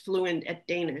who was fluent at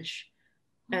Danish.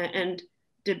 And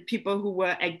the people who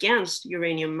were against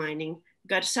uranium mining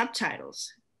got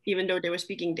subtitles, even though they were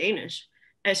speaking Danish,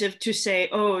 as if to say,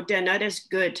 oh, they're not as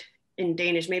good in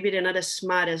Danish. Maybe they're not as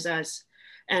smart as us.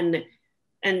 And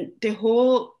the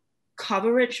whole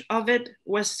coverage of it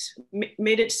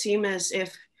made it seem as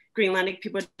if Greenlandic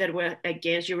people that were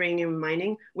against uranium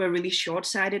mining were really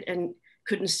short-sighted and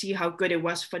couldn't see how good it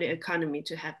was for the economy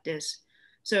to have this.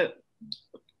 So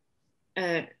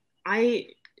I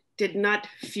did not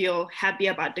feel happy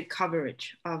about the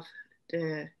coverage of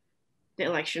the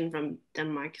election from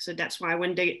Denmark. So that's why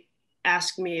when they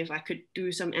asked me if I could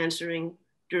do some answering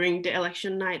during the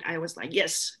election night, I was like,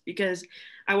 yes, because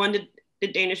I wanted the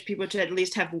Danish people to at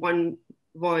least have one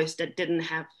voice that didn't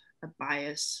have a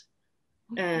bias.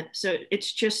 So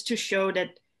it's just to show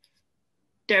that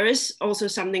there is also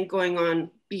something going on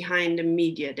behind the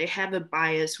media. They have a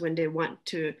bias when they want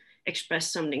to express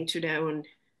something to their own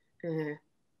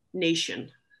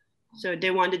nation. So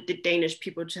they wanted the Danish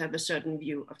people to have a certain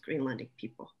view of Greenlandic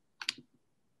people.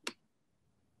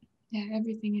 Yeah,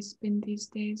 everything is spin these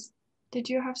days. Did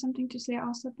you have something to say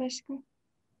also, Beaska?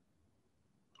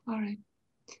 All right.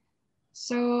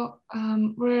 So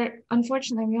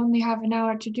unfortunately, we only have an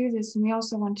hour to do this, and we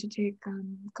also want to take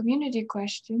community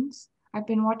questions. I've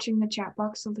been watching the chat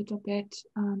box a little bit.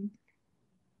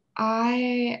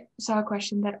 I saw a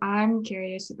question that I'm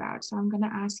curious about, so I'm going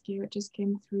to ask you, it just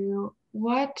came through.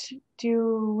 What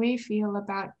do we feel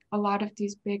about a lot of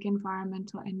these big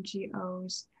environmental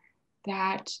NGOs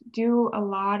that do a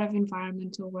lot of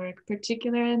environmental work,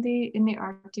 particularly in the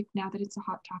Arctic now that it's a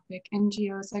hot topic?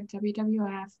 NGOs like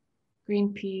WWF,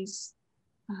 Greenpeace.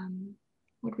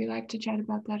 Would we like to chat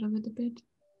about that a little bit?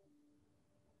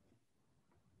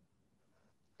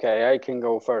 Okay, I can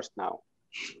go first now.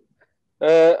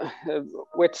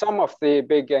 With some of the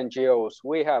big NGOs,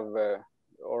 we have,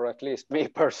 or at least me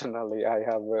personally, I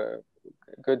have a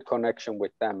good connection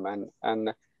with them.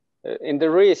 And in the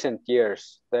recent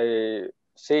years, they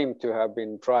seem to have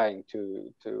been trying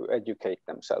to educate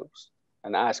themselves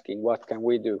and asking, what can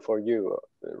we do for you,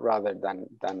 rather than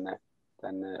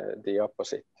the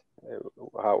opposite.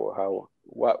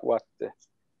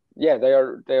 Yeah,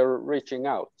 they are reaching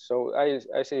out. So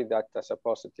I see that as a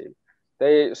positive.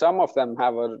 Some of them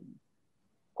have a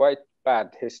quite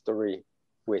bad history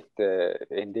with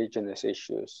indigenous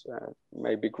issues.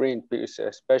 Maybe Greenpeace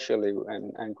especially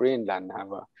and Greenland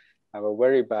have a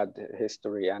very bad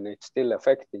history, and it's still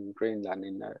affecting Greenland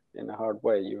in a hard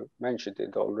way. You mentioned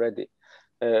it already.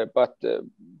 But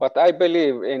I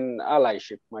believe in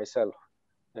allyship myself,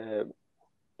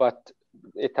 but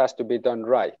it has to be done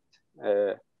right.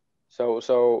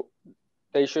 So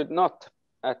they should not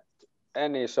at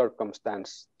any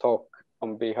circumstance talk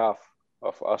on behalf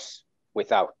of us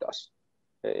without us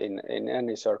in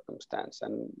any circumstance.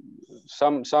 And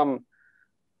some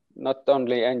not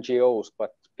only NGOs,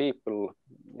 but people,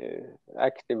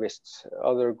 activists,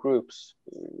 other groups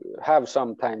have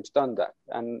sometimes done that.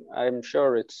 And I'm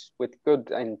sure it's with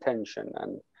good intention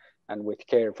and with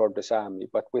care for the Sámi,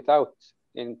 but without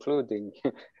including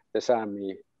the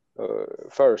Sámi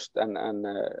first and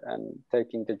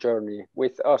taking the journey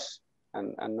with us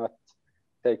and not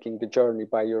taking the journey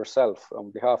by yourself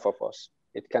on behalf of us.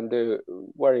 It can do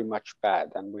very much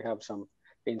bad, and we have some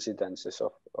incidences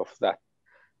of that.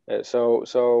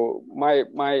 So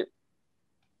my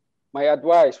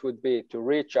advice would be to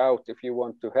reach out if you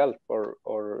want to help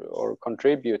or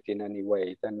contribute in any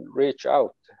way. Then reach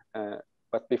out,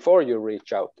 but before you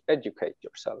reach out, educate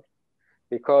yourself,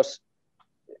 because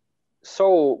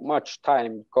so much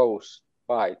time goes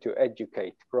by to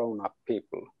educate grown-up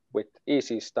people with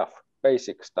easy stuff,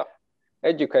 basic stuff,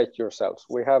 educate yourselves.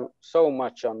 We have so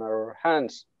much on our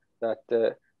hands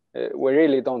that we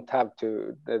really don't have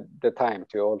the time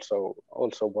to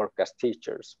also work as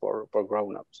teachers for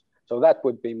grown-ups. So that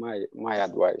would be my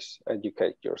advice: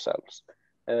 educate yourselves.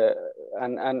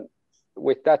 And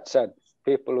with that said,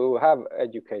 people who have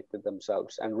educated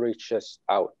themselves and reach us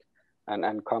out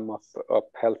and come up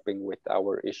helping with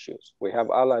our issues. We have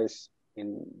allies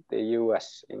in the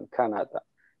US, in Canada,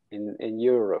 in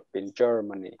Europe, in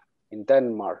Germany, in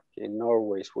Denmark, in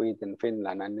Norway, Sweden,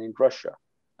 Finland, and in Russia.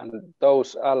 And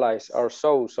those allies are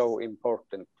so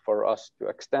important for us to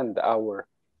extend our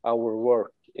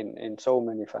work in so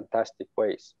many fantastic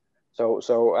ways.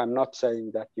 So I'm not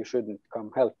saying that you shouldn't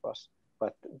come help us,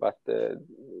 but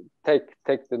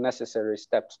take the necessary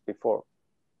steps before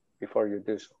you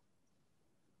do so.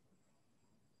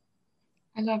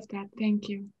 I love that. Thank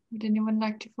you. Would anyone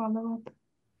like to follow up?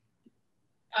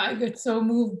 I got so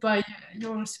moved by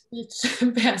your speech,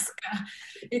 Beaska.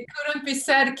 It couldn't be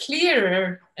said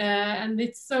clearer, and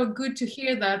it's so good to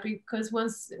hear that, because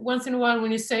once in a while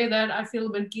when you say that, I feel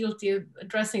a bit guilty of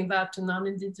addressing that to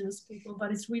non-Indigenous people,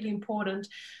 but it's really important.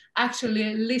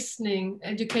 Actually listening,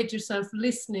 educate yourself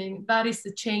listening, that is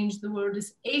the change the world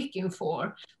is aching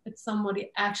for, that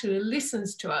somebody actually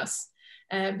listens to us.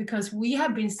 Because we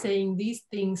have been saying these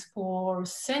things for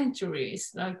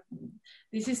centuries. Like,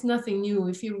 this is nothing new.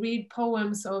 If you read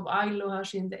poems of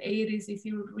Ailohash in the 80s, if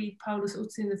you read Paulus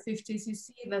Utsi in the 50s, you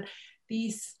see that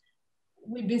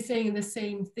we've been saying the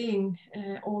same thing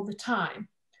all the time.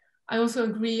 I also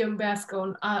agree on Beaska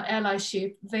on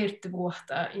allyship,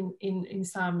 vertevuota in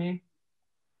Sámi.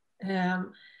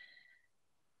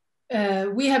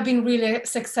 We have been really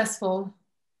successful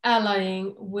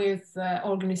allying with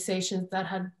organizations that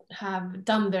have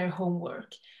done their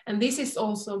homework. And this is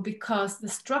also because the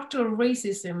structural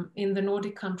racism in the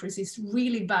Nordic countries is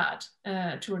really bad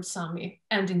towards Sámi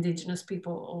and Indigenous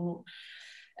people.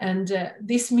 And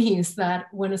this means that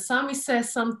when a Sámi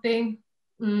says something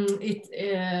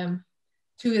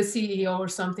to a CEO or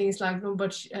something, it's like, no,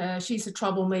 but she's a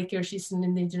troublemaker, she's an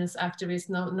Indigenous activist,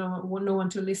 no one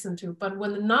to listen to. But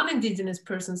when the non-Indigenous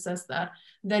person says that,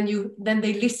 then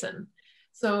they listen.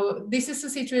 So this is a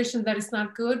situation that is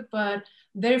not good, but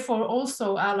therefore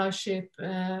also allyship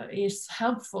is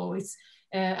helpful. It's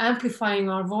amplifying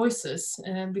our voices,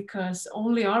 because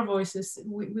only our voices,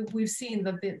 we've seen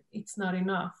that it's not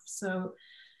enough. So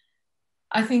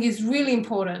I think it's really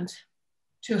important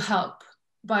to help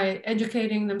by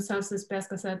educating themselves, as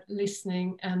Beaska said,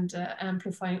 listening and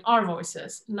amplifying our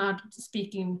voices, not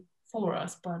speaking for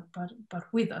us, but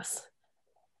with us.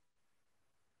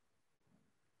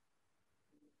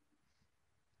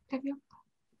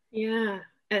 Yeah,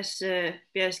 as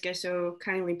Beaska so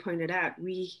kindly pointed out,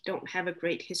 we don't have a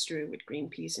great history with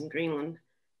Greenpeace in Greenland.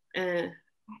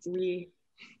 We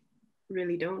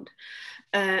really don't.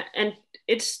 And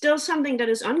it's still something that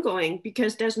is ongoing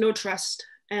because there's no trust.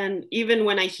 And even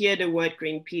when I hear the word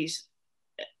Greenpeace,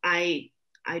 I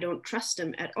don't trust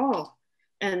them at all.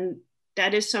 And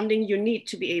that is something you need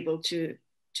to be able to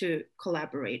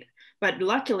collaborate. But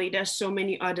luckily, there's so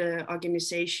many other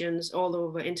organizations all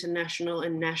over, international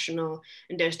and national,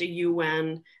 and there's the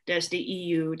UN, there's the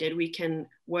EU that we can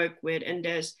work with, and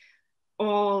there's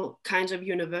all kinds of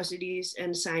universities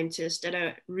and scientists that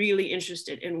are really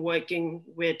interested in working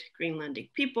with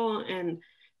Greenlandic people and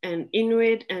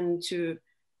Inuit, and to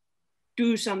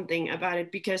do something about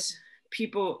it, because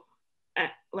people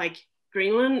like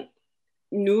Greenland,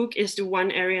 Inuk is the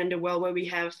one area in the world where we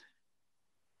have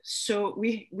so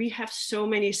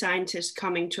many scientists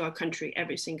coming to our country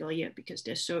every single year because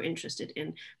they're so interested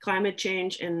in climate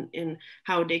change and in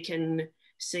how they can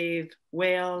save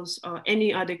whales or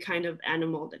any other kind of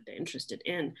animal that they're interested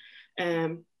in.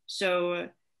 So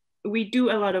we do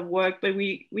a lot of work, but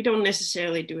we don't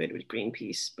necessarily do it with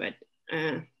Greenpeace, but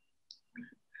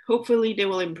hopefully they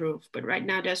will improve. But right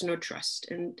now there's no trust,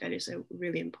 and that is a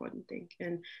really important thing.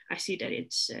 And I see that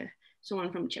it's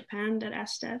someone from Japan that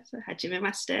asked that.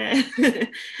 Hajimemashite.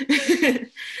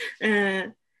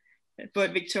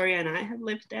 But Victoria and I have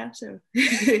lived there, so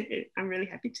I'm really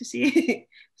happy to see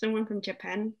someone from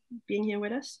Japan being here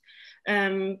with us.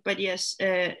 But yes,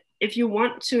 if you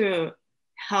want to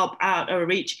help out or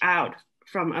reach out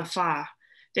from afar,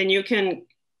 then you can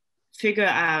figure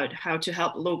out how to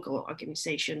help local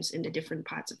organizations in the different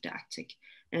parts of the Arctic.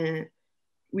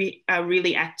 We are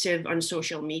really active on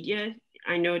social media.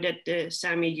 I know that the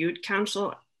Sámi Youth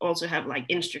Council also have like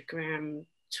Instagram,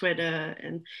 Twitter,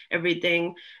 and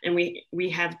everything. And we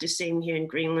have the same here in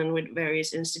Greenland with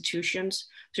various institutions.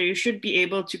 So you should be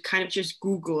able to kind of just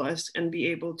Google us and be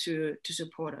able to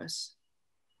support us.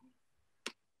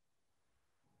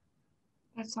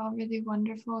 That's all really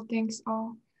wonderful. Thanks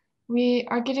all. We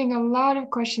are getting a lot of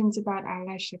questions about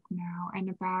allyship now and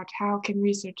about how can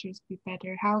researchers be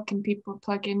better? How can people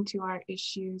plug into our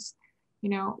issues? You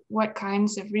know, what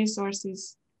kinds of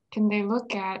resources can they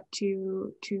look at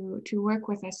to work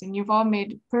with us? And you've all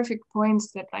made perfect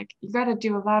points that like, you got to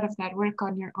do a lot of that work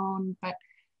on your own. But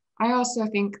I also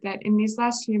think that in these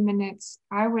last few minutes,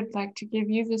 I would like to give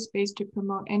you the space to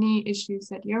promote any issues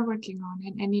that you're working on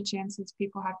and any chances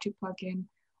people have to plug in,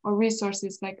 or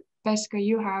resources like Beaska,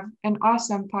 you have an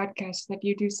awesome podcast that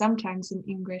you do sometimes in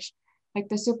English, like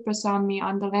the Super Sámi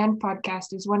on the Land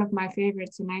podcast is one of my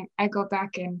favorites, and I go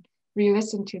back and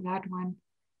re-listen to that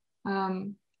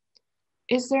one.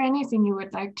 Is there anything you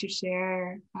would like to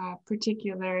share,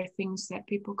 particular things that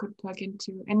people could plug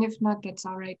into? And if not, that's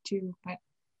all right too, but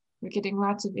we're getting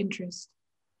lots of interest.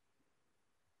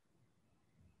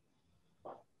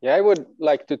 Yeah, I would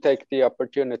like to take the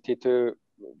opportunity to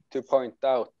point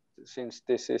out, since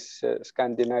this is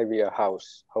Scandinavia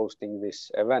House hosting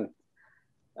this event,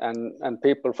 and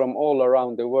people from all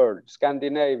around the world,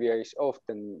 Scandinavia is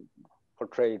often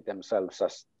portrayed themselves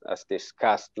as this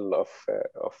castle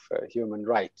of human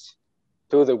rights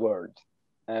to the world.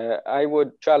 I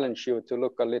would challenge you to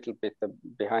look a little bit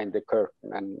behind the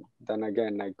curtain, and then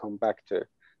again I come back to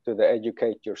the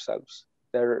educate yourselves.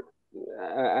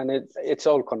 And it's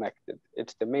all connected.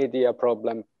 It's the media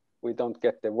problem. We don't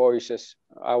get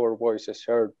our voices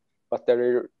heard, but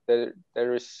there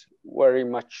is very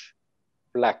much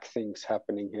black things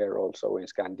happening here also in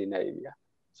Scandinavia.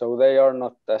 So they are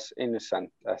not as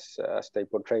innocent as they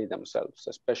portray themselves,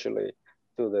 especially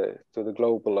to the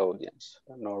global audience,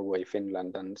 Norway,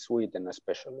 Finland, and Sweden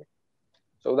especially.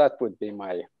 So that would be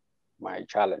my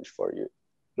challenge for you.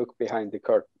 Look behind the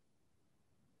curtain.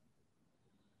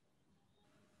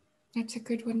 That's a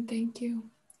good one, thank you.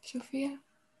 Sofia?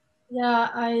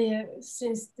 Yeah,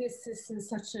 since this is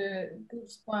such a good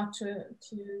spot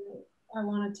I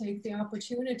want to take the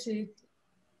opportunity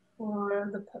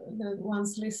for the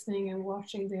ones listening and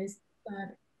watching this,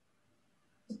 that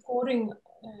supporting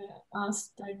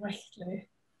us directly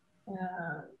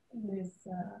with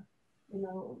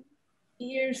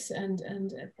ears and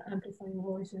amplifying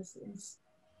voices is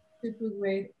super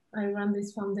great. I run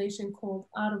this foundation called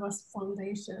Arvas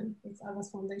Foundation. It's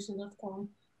arvasfoundation.com.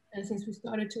 And since we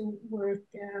started to work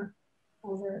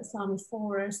for the Sámi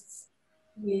forests,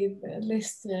 we've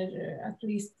listed at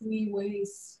least three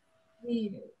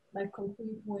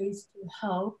concrete ways to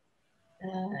help.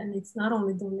 And it's not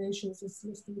only donations, it's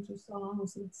listening to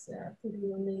songs, it's putting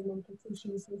your name on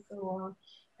petitions and so on.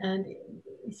 And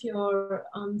if you're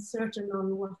uncertain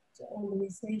on what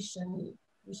organization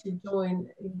you should join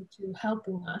into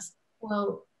helping us,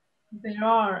 well, there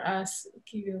are, as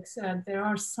Qivioq said, there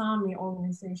are Sámi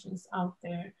organizations out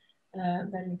there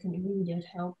that you can immediate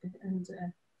help. And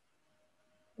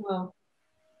well,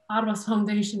 Arvas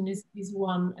Foundation is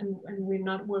one, and we're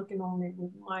not working only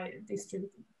with my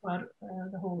district, but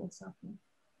the whole of Sápmi.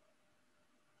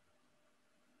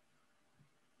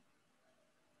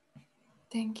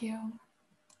 Thank you.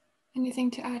 Anything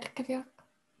to add, Qivioq?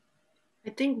 I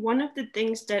think one of the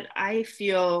things that I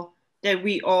feel that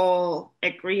we all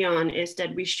agree on is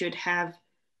that we should have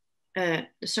the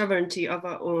sovereignty of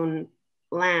our own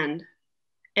land.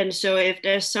 And so if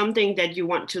there's something that you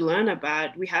want to learn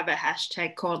about, we have a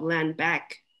hashtag called Land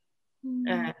Back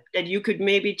that you could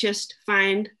maybe just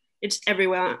find. It's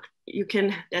everywhere.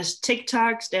 There's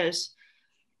TikToks, there's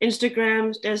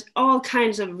Instagrams, there's all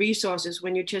kinds of resources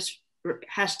when you just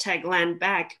hashtag Land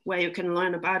Back, where you can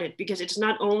learn about it, because it's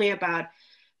not only about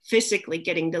physically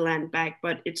getting the land back,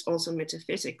 but it's also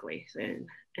metaphysically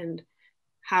and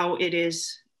how it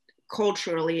is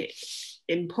culturally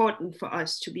important for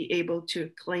us to be able to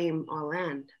claim our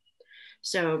land.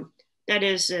 So that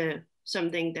is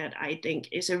something that I think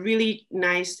is a really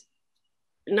nice,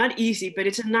 not easy, but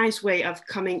it's a nice way of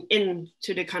coming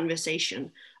into the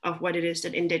conversation of what it is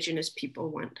that Indigenous people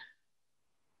want.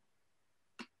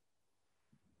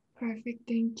 Perfect,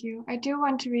 thank you. I do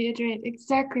want to reiterate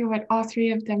exactly what all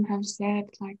three of them have said.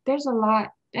 Like, there's a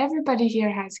lot, everybody here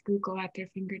has Google at their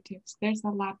fingertips. There's a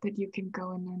lot that you can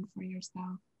go and learn for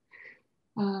yourself.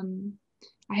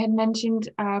 I had mentioned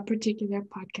a particular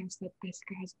podcast that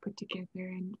Beaska has put together,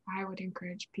 and I would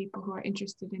encourage people who are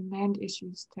interested in land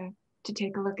issues to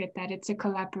take a look at that. It's a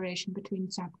collaboration between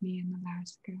Sápmi and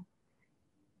Alaska.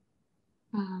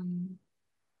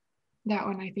 That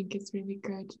one I think is really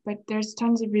good, but there's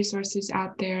tons of resources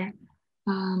out there.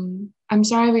 I'm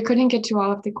sorry we couldn't get to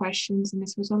all of the questions, and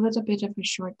this was a little bit of a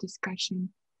short discussion.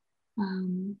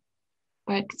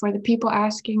 But for the people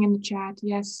asking in the chat,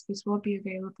 yes, this will be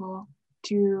available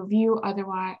to view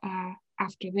otherwise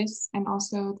after this, and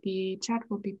also the chat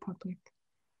will be public.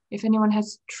 If anyone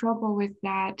has trouble with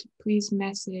that, please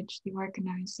message the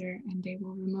organizer and they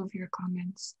will remove your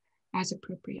comments as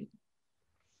appropriate.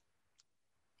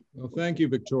 Well, thank you,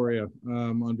 Victoria.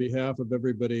 On behalf of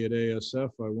everybody at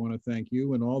ASF, I want to thank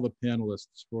you and all the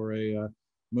panelists for a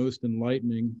most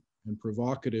enlightening and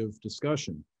provocative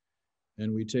discussion.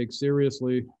 And we take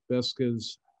seriously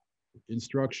Beaska's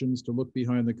instructions to look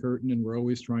behind the curtain, and we're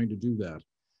always trying to do that.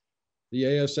 The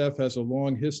ASF has a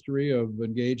long history of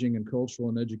engaging in cultural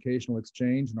and educational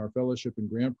exchange in our fellowship and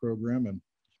grant program, and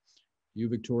you,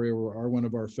 Victoria, are one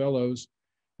of our fellows,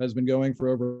 has been going for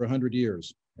over 100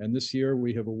 years. And this year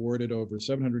we have awarded over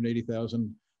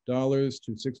 $780,000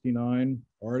 to 69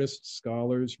 artists,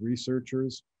 scholars,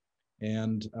 researchers,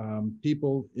 and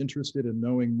people interested in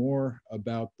knowing more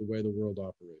about the way the world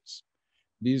operates.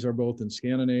 These are both in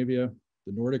Scandinavia,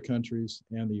 the Nordic countries,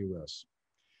 and the US.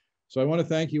 So I want to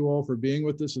thank you all for being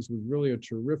with us. This was really a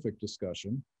terrific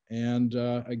discussion. And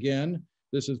again,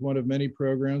 this is one of many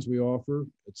programs we offer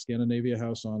at Scandinavia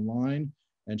House Online,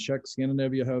 and check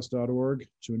scandinaviahouse.org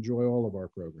to enjoy all of our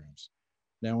programs.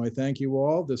 Now I thank you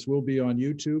all. This will be on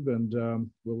YouTube, and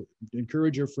we'll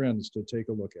encourage your friends to take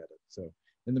a look at it. So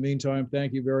in the meantime,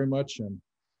 thank you very much and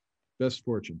best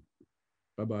fortune.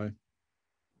 Bye-bye.